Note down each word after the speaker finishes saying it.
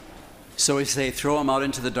So we say, throw them out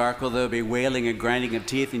into the dark where there'll be wailing and grinding of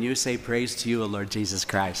teeth, and you say, praise to you, O Lord Jesus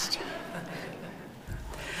Christ.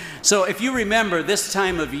 So if you remember, this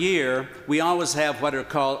time of year, we always have what are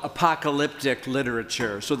called apocalyptic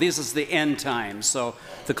literature. So this is the end times. So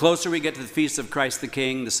the closer we get to the Feast of Christ the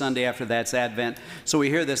King, the Sunday after that's Advent. So we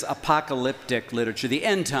hear this apocalyptic literature, the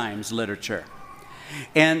end times literature.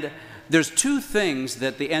 And there's two things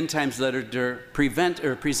that the end times literature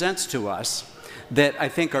presents to us that I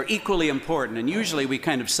think are equally important. And usually we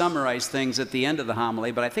kind of summarize things at the end of the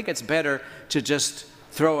homily, but I think it's better to just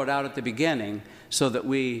throw it out at the beginning so that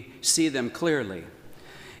we see them clearly.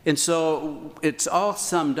 And so it's all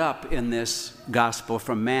summed up in this gospel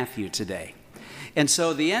from Matthew today. And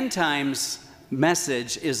so the end times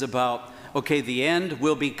message is about, okay, the end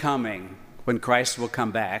will be coming when Christ will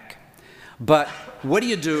come back. But what do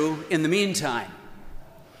you do in the meantime?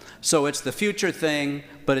 So it's the future thing,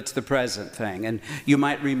 but it's the present thing. And you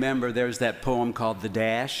might remember there's that poem called The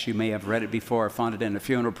Dash. You may have read it before or found it in a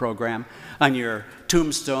funeral program. On your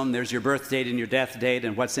tombstone, there's your birth date and your death date,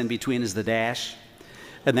 and what's in between is the dash.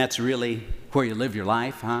 And that's really where you live your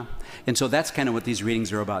life, huh? And so that's kind of what these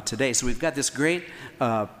readings are about today. So we've got this great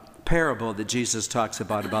parable that Jesus talks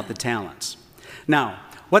about the talents. Now,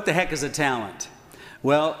 what the heck is a talent?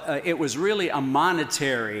 Well, it was really a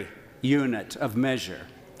monetary unit of measure.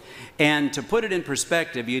 And to put it in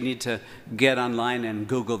perspective, you need to get online and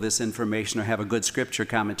Google this information or have a good scripture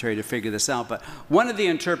commentary to figure this out. But one of the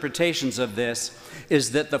interpretations of this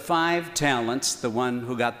is that the 5 talents, the one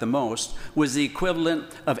who got the most, was the equivalent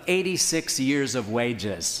of 86 years of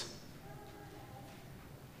wages.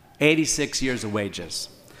 86 years of wages.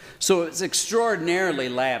 So it's extraordinarily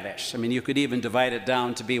lavish. I mean, you could even divide it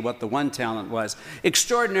down to be what the 1 talent was.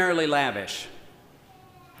 Extraordinarily lavish.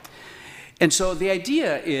 And so the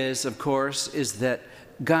idea is, of course, is that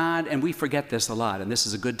God, and we forget this a lot, and this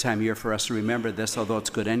is a good time of year for us to remember this, although it's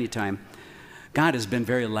good anytime, God has been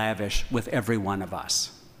very lavish with every one of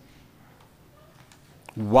us.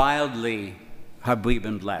 Wildly have we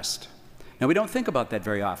been blessed. Now, we don't think about that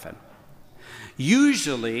very often.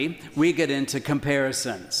 Usually, we get into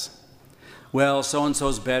comparisons. Well,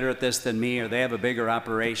 so-and-so's better at this than me, or they have a bigger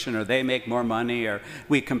operation, or they make more money, or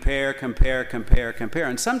we compare.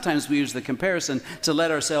 And sometimes we use the comparison to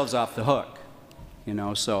let ourselves off the hook. You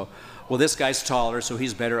know, so, well, this guy's taller, so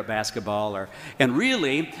he's better at basketball. And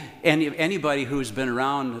really, anybody who's been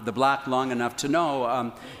around the block long enough to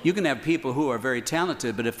know, you can have people who are very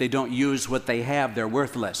talented, but if they don't use what they have, they're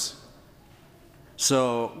worthless.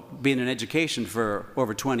 So being in education for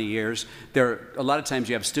over 20 years, a lot of times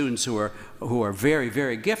you have students who are very,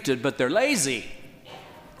 very gifted, but they're lazy.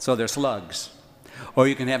 So they're slugs. Or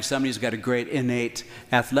you can have somebody who's got a great innate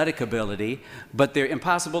athletic ability, but they're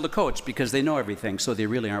impossible to coach because they know everything, so they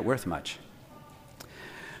really aren't worth much.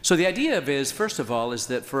 So the idea is, first of all, is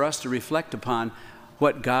that for us to reflect upon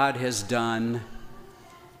what God has done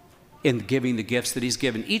in giving the gifts that He's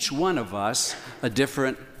given each one of us a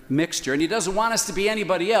different mixture. And He doesn't want us to be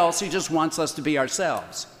anybody else. He just wants us to be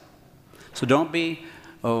ourselves. So don't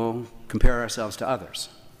compare ourselves to others.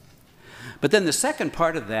 But then the second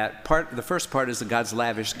part of that, the first part is God's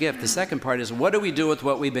lavish gift. The second part is, what do we do with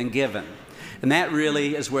what we've been given? And that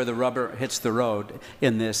really is where the rubber hits the road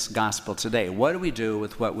in this gospel today. What do we do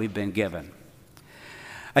with what we've been given?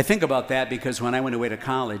 I think about that because when I went away to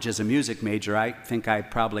college as a music major, I think I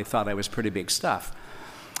probably thought I was pretty big stuff.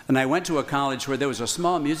 And I went to a college where there was a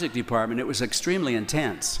small music department. It was extremely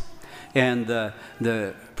intense. And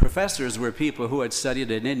the professors were people who had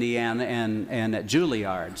studied at Indiana and at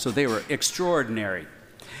Juilliard. So they were extraordinary.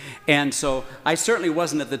 And so I certainly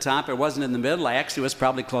wasn't at the top. I wasn't in the middle. I actually was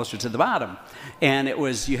probably closer to the bottom. And it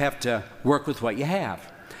was, you have to work with what you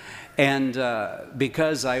have. And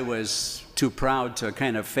because I was too proud to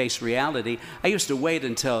kind of face reality, I used to wait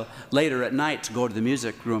until later at night to go to the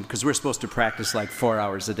music room because we're supposed to practice like 4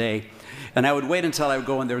 hours a day. And I would wait until I would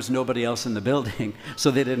go and there was nobody else in the building so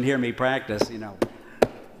they didn't hear me practice,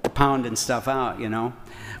 pounding stuff out,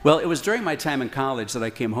 Well, it was during my time in college that I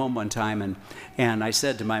came home one time and I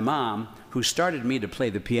said to my mom, who started me to play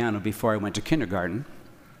the piano before I went to kindergarten,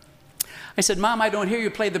 I said, Mom, I don't hear you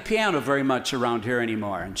play the piano very much around here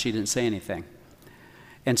anymore. And she didn't say anything.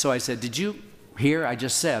 And so I said, did you hear? I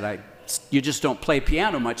just said, you just don't play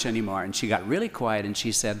piano much anymore. And she got really quiet and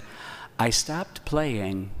she said, I stopped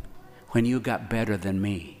playing when you got better than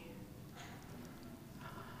me.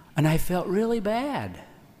 And I felt really bad.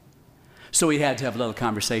 So we had to have a little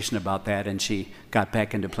conversation about that, and she got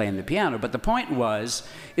back into playing the piano. But the point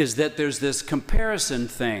is that there's this comparison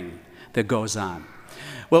thing that goes on.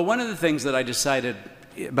 Well, one of the things that I decided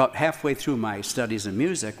about halfway through my studies in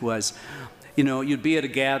music was, you know, you'd be at a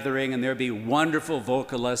gathering and there'd be wonderful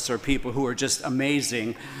vocalists or people who are just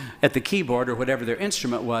amazing at the keyboard or whatever their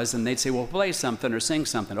instrument was, and they'd say, well, play something or sing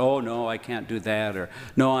something. Oh, no, I can't do that, or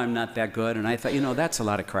no, I'm not that good. And I thought, you know, that's a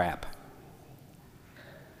lot of crap.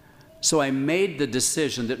 So I made the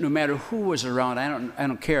decision that no matter who was around, I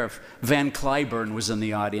don't care if Van Cliburn was in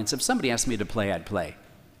the audience. If somebody asked me to play, I'd play.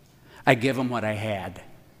 I'd give them what I had.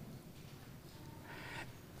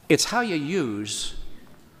 It's how you use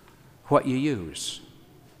what you use.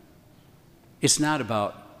 It's not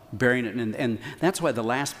about burying it. And that's why the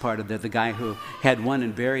last part of the guy who had one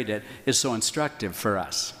and buried it is so instructive for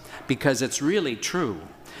us, because it's really true.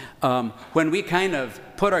 When we kind of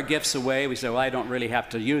put our gifts away, we say, well, I don't really have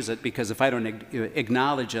to use it, because if I don't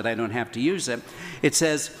acknowledge it, I don't have to use it. It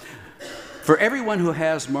says, for everyone who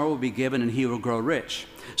has, more will be given, and he will grow rich.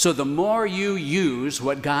 So the more you use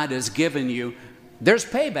what God has given you, there's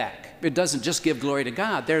payback. It doesn't just give glory to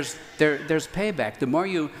God. There's payback. The more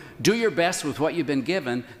you do your best with what you've been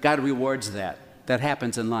given, God rewards that. That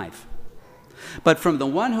happens in life. But from the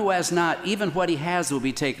one who has not, even what he has will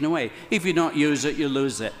be taken away. If you don't use it, you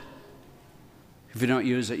lose it. If you don't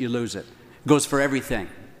use it, you lose it. It goes for everything.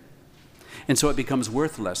 And so it becomes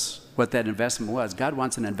worthless, what that investment was. God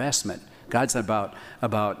wants an investment. God's about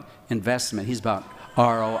investment. He's about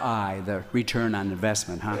ROI, the return on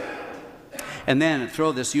investment, huh? And then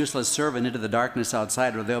throw this useless servant into the darkness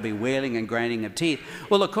outside, where there'll be wailing and grinding of teeth.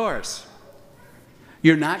 Well, of course,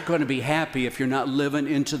 you're not going to be happy if you're not living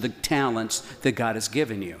into the talents that God has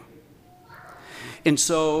given you. And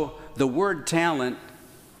so the word talent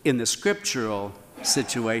in the scriptural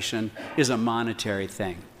situation is a monetary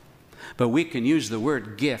thing. But we can use the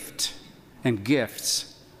word gift and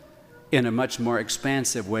gifts in a much more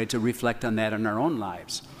expansive way to reflect on that in our own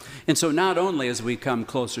lives. And so not only as we come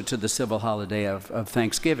closer to the civil holiday of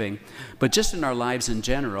Thanksgiving, but just in our lives in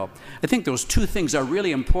general, I think those two things are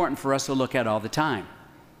really important for us to look at all the time.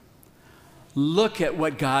 Look at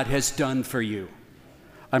what God has done for you.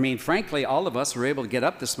 I mean, frankly, all of us were able to get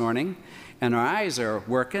up this morning, and our eyes are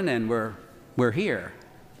working, and we're here.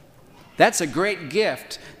 That's a great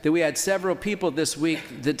gift that we had several people this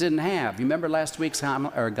week that didn't have. You remember last week's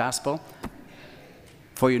gospel?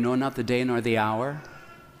 For you know not the day nor the hour.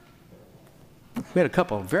 We had a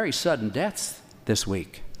couple of very sudden deaths this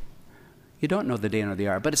week. You don't know the day nor the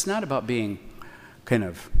hour, but it's not about being kind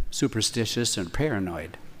of superstitious and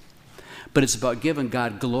paranoid. But it's about giving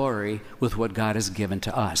God glory with what God has given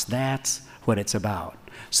to us. That's what it's about.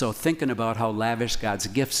 So thinking about how lavish God's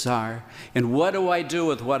gifts are, and what do I do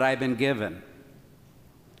with what I've been given?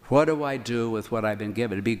 What do I do with what I've been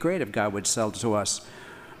given? It'd be great if God would say to us,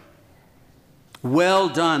 well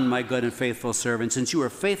done, my good and faithful servant. Since you are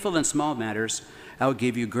faithful in small matters, I will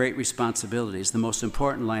give you great responsibilities. The most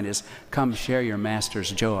important line is, come share your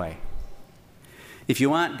master's joy. If you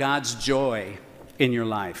want God's joy in your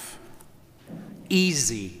life,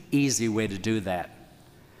 easy way to do that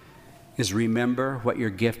is remember what your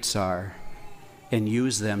gifts are and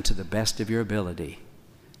use them to the best of your ability.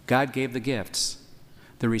 God gave the gifts.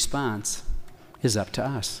 The response is up to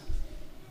us.